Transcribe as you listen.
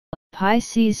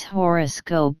Pisces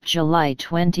Horoscope July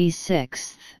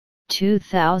 26,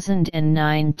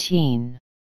 2019.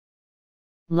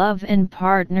 Love and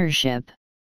partnership.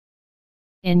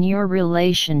 In your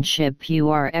relationship you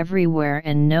are everywhere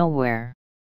and nowhere.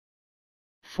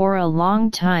 For a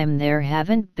long time there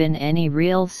haven't been any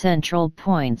real central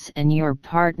points and your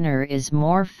partner is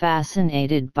more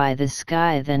fascinated by the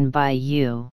sky than by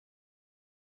you.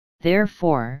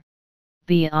 Therefore,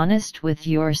 be honest with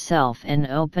yourself and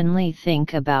openly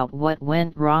think about what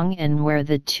went wrong and where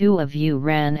the two of you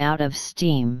ran out of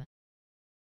steam.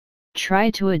 Try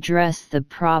to address the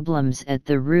problems at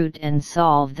the root and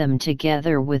solve them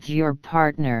together with your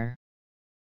partner.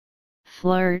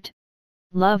 Flirt,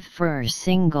 love for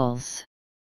singles.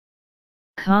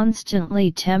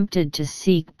 Constantly tempted to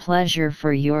seek pleasure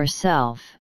for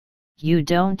yourself, you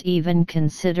don't even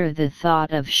consider the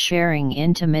thought of sharing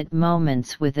intimate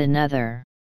moments with another.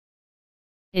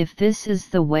 If this is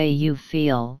the way you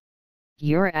feel,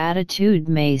 your attitude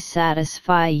may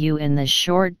satisfy you in the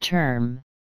short term,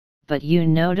 but you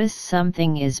notice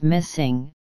something is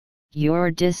missing, you're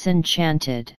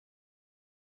disenchanted.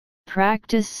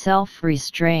 Practice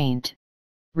self-restraint,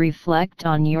 reflect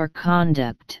on your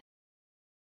conduct.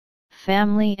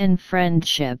 Family and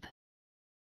friendship.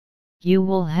 You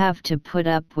will have to put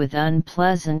up with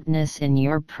unpleasantness in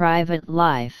your private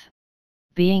life,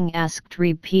 being asked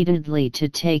repeatedly to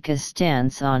take a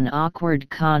stance on awkward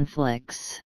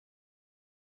conflicts.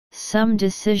 Some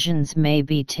decisions may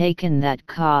be taken that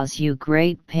cause you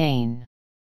great pain.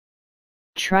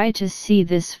 Try to see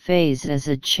this phase as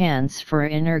a chance for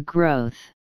inner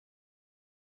growth.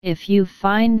 If you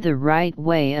find the right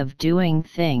way of doing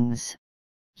things,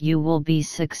 you will be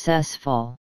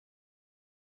successful.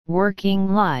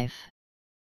 Working life.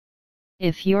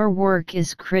 If your work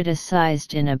is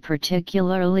criticized in a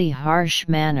particularly harsh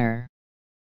manner,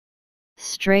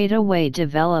 straight away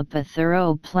develop a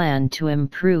thorough plan to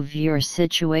improve your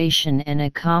situation and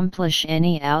accomplish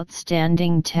any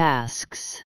outstanding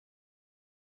tasks.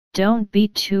 Don't be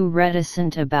too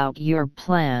reticent about your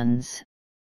plans.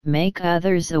 Make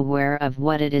others aware of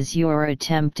what it is you're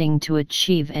attempting to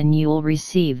achieve and you'll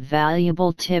receive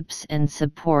valuable tips and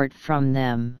support from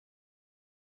them.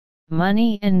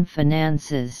 Money and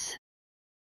finances.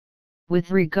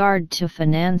 With regard to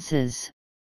finances,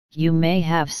 you may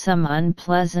have some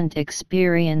unpleasant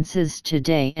experiences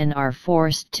today and are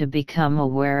forced to become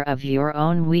aware of your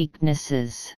own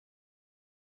weaknesses.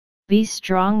 Be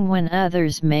strong when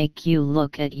others make you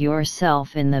look at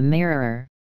yourself in the mirror.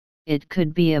 It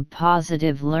could be a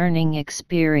positive learning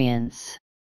experience.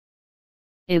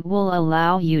 It will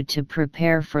allow you to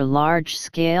prepare for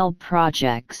large-scale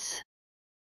projects.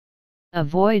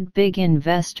 Avoid big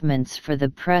investments for the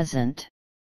present.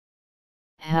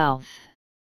 Health.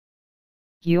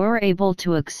 You're able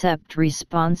to accept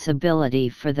responsibility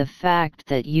for the fact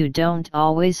that you don't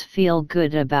always feel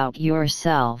good about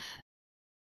yourself.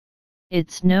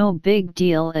 It's no big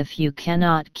deal if you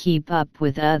cannot keep up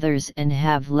with others and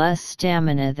have less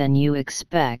stamina than you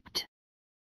expect.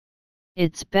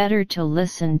 It's better to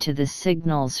listen to the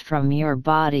signals from your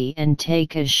body and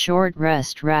take a short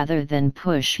rest rather than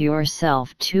push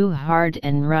yourself too hard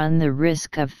and run the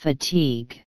risk of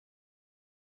fatigue.